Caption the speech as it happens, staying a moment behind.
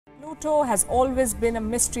Pluto has always been a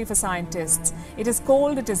mystery for scientists. It is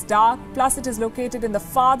cold, it is dark, plus it is located in the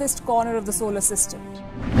farthest corner of the solar system.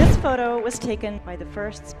 This photo was taken by the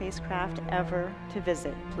first spacecraft ever to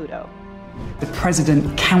visit Pluto. The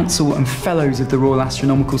President, Council and Fellows of the Royal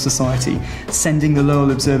Astronomical Society sending the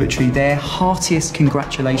Lowell Observatory their heartiest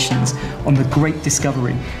congratulations on the great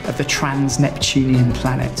discovery of the trans-Neptunian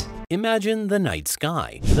planet. Imagine the night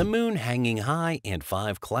sky, the moon hanging high and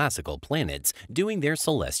 5 classical planets doing their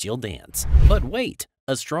celestial dance. But wait,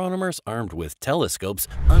 astronomers armed with telescopes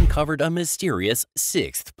uncovered a mysterious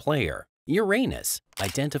 6th player. Uranus,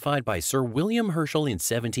 identified by Sir William Herschel in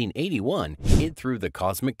 1781, it threw the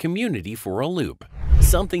cosmic community for a loop.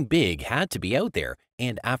 Something big had to be out there,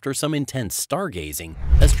 and after some intense stargazing,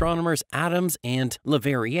 astronomers Adams and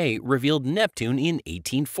Leverrier revealed Neptune in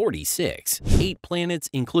 1846. 8 planets,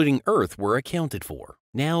 including Earth, were accounted for.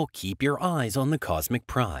 Now keep your eyes on the cosmic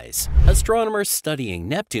prize. Astronomers studying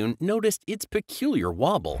Neptune noticed its peculiar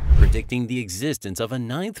wobble, predicting the existence of a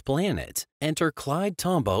 9th planet. Enter Clyde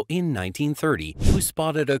Tombaugh in 1930, who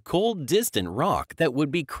spotted a cold, distant rock that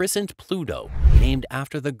would be christened Pluto, named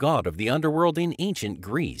after the god of the underworld in ancient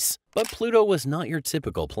Greece. But Pluto was not your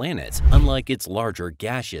typical planet. Unlike its larger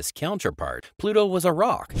gaseous counterpart, Pluto was a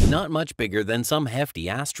rock, not much bigger than some hefty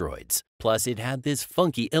asteroids. Plus, it had this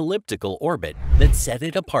funky elliptical orbit that set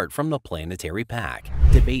it apart from the planetary pack.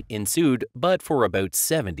 Debate ensued, but for about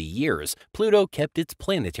 70 years, Pluto kept its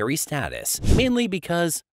planetary status, mainly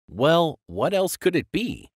because, well, what else could it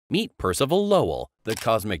be? Meet Percival Lowell, the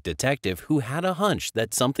cosmic detective who had a hunch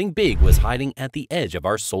that something big was hiding at the edge of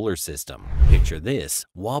our solar system. Picture this: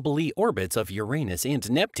 wobbly orbits of Uranus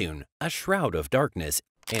and Neptune, a shroud of darkness,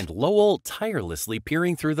 and Lowell tirelessly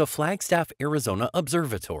peering through the Flagstaff, Arizona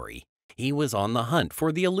Observatory. He was on the hunt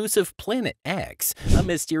for the elusive Planet X, a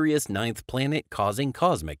mysterious 9th planet causing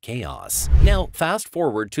cosmic chaos. Now, fast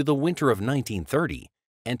forward to the winter of 1930.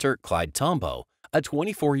 Enter Clyde Tombaugh, a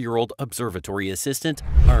 24-year-old observatory assistant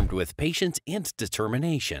armed with patience and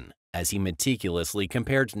determination. As he meticulously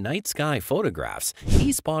compared night sky photographs,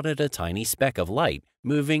 he spotted a tiny speck of light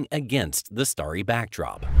moving against the starry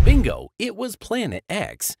backdrop. Bingo! It was Planet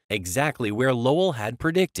X, exactly where Lowell had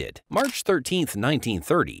predicted. March 13,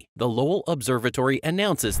 1930, the Lowell Observatory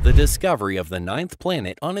announces the discovery of the 9th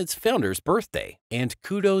planet on its founder's birthday. And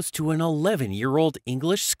kudos to an 11-year-old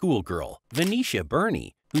English schoolgirl, Venetia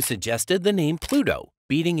Burney, who suggested the name Pluto,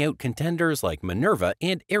 beating out contenders like Minerva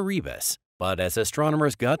and Erebus. But as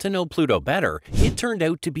astronomers got to know Pluto better, it turned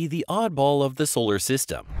out to be the oddball of the solar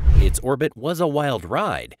system. Its orbit was a wild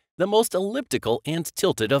ride, the most elliptical and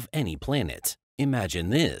tilted of any planet. Imagine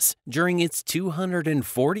this: during its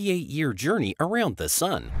 248-year journey around the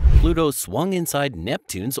Sun, Pluto swung inside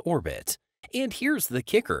Neptune's orbit. And here's the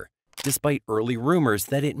kicker: despite early rumors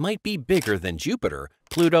that it might be bigger than Jupiter,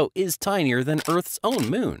 Pluto is tinier than Earth's own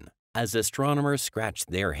moon. As astronomers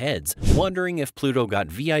scratched their heads, wondering if Pluto got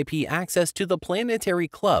VIP access to the planetary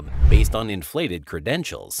club based on inflated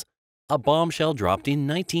credentials, a bombshell dropped in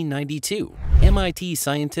 1992. MIT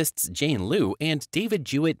scientists Jane Liu and David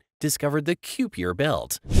Jewett discovered the Kuiper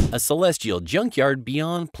Belt, a celestial junkyard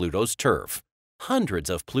beyond Pluto's turf. Hundreds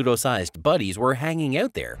of Pluto-sized buddies were hanging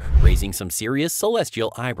out there, raising some serious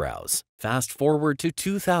celestial eyebrows. Fast forward to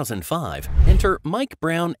 2005, enter Mike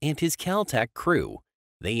Brown and his Caltech crew.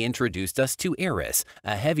 They introduced us to Eris,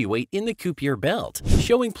 a heavyweight in the Kuiper Belt,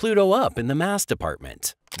 showing Pluto up in the mass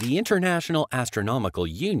department. The International Astronomical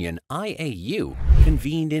Union, IAU,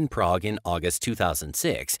 convened in Prague in August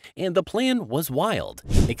 2006, and the plan was wild: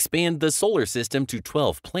 expand the solar system to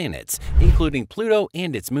 12 planets, including Pluto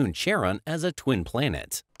and its moon Charon as a twin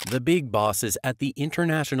planet. The big bosses at the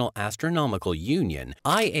International Astronomical Union,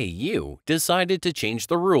 IAU, decided to change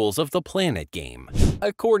the rules of the planet game.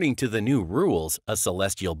 According to the new rules, a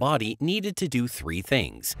celestial body needed to do 3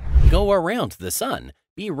 things: go around the Sun,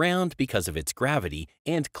 be round because of its gravity,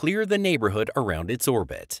 and clear the neighborhood around its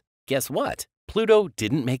orbit. Guess what? Pluto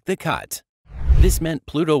didn't make the cut. This meant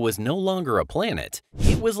Pluto was no longer a planet.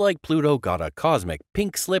 It was like Pluto got a cosmic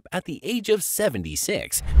pink slip at the age of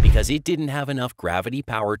 76 because it didn't have enough gravity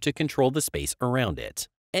power to control the space around it.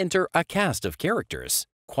 Enter a cast of characters: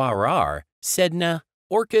 Quaoar, Sedna,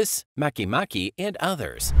 Orcus, Makemake, and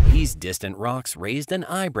others. These distant rocks raised an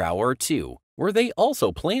eyebrow or two. Were they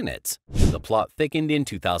also planets? The plot thickened in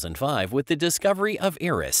 2005 with the discovery of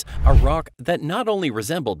Eris, a rock that not only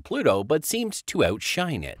resembled Pluto but seemed to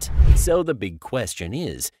outshine it. So the big question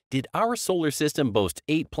is, did our solar system boast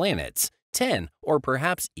 8 planets, 10, or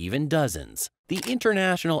perhaps even dozens. The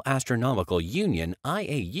International Astronomical Union,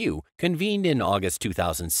 IAU, convened in August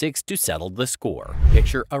 2006 to settle the score.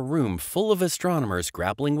 Picture a room full of astronomers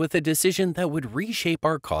grappling with a decision that would reshape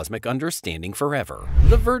our cosmic understanding forever.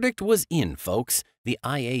 The verdict was in, folks. The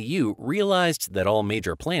IAU realized that all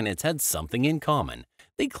major planets had something in common.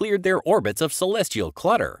 They cleared their orbits of celestial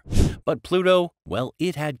clutter. But Pluto, well,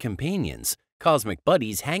 it had companions, cosmic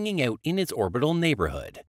buddies hanging out in its orbital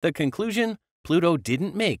neighborhood. The conclusion? Pluto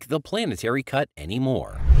didn't make the planetary cut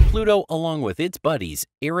anymore. Pluto, along with its buddies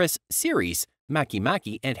Eris, Ceres,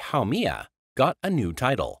 Makemake, and Haumea, got a new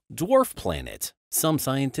title, dwarf planet. Some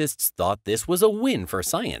scientists thought this was a win for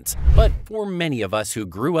science, but for many of us who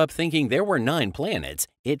grew up thinking there were 9 planets,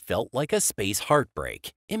 it felt like a space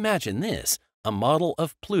heartbreak. Imagine this. A model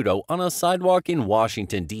of Pluto on a sidewalk in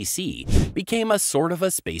Washington, D.C. became a sort of a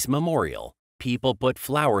space memorial. People put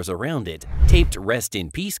flowers around it, taped rest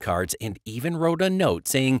in peace cards, and even wrote a note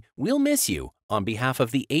saying, "We'll miss you," on behalf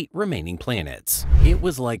of the 8 remaining planets. It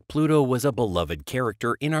was like Pluto was a beloved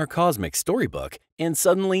character in our cosmic storybook, and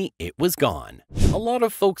suddenly it was gone. A lot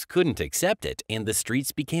of folks couldn't accept it, and the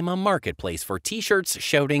streets became a marketplace for t-shirts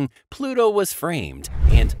shouting, "Pluto was framed,"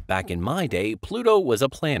 and back in my day, Pluto was a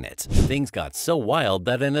planet. Things got so wild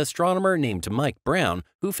that an astronomer named Mike Brown,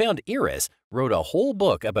 who found Eris, wrote a whole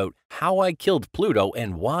book about how I killed Pluto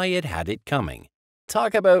and why it had it coming.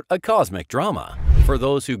 Talk about a cosmic drama. For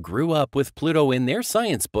those who grew up with Pluto in their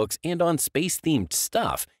science books and on space-themed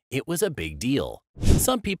stuff, it was a big deal.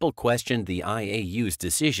 Some people questioned the IAU's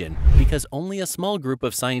decision because only a small group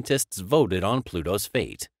of scientists voted on Pluto's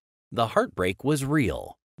fate. The heartbreak was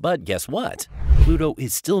real. But guess what? Pluto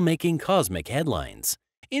is still making cosmic headlines.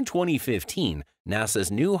 In 2015, NASA's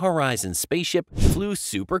New Horizons spaceship flew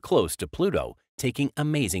super close to Pluto, taking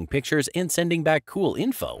amazing pictures and sending back cool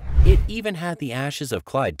info. It even had the ashes of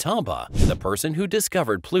Clyde Tombaugh, the person who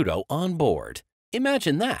discovered Pluto, on board.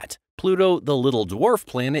 Imagine that! Pluto, the little dwarf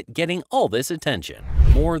planet, getting all this attention.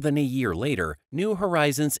 More than a year later, New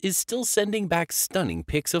Horizons is still sending back stunning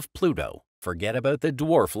pics of Pluto. Forget about the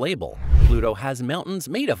dwarf label. Pluto has mountains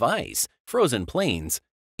made of ice, frozen plains,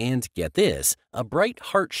 and get this, a bright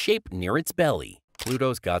heart shape near its belly.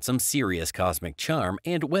 Pluto's got some serious cosmic charm,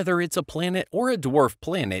 and whether it's a planet or a dwarf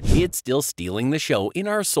planet, it's still stealing the show in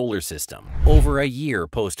our solar system. Over a year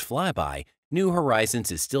post-flyby, New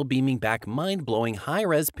Horizons is still beaming back mind-blowing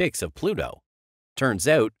high-res pics of Pluto. Turns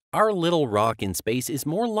out, our little rock in space is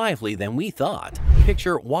more lively than we thought.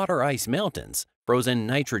 Picture water ice mountains, frozen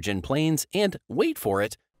nitrogen plains, and, wait for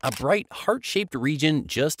it, a bright heart-shaped region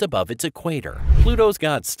just above its equator. Pluto's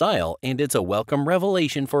got style, and it's a welcome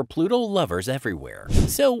revelation for Pluto lovers everywhere.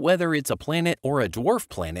 So whether it's a planet or a dwarf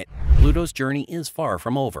planet, Pluto's journey is far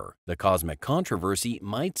from over. The cosmic controversy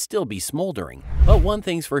might still be smoldering, but one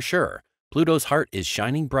thing's for sure. Pluto's heart is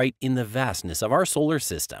shining bright in the vastness of our solar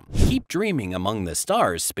system. Keep dreaming among the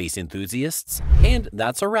stars, space enthusiasts. And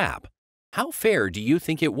that's a wrap. How fair do you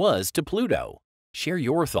think it was to Pluto? Share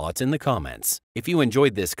your thoughts in the comments. If you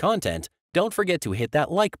enjoyed this content, don't forget to hit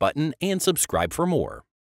that like button and subscribe for more.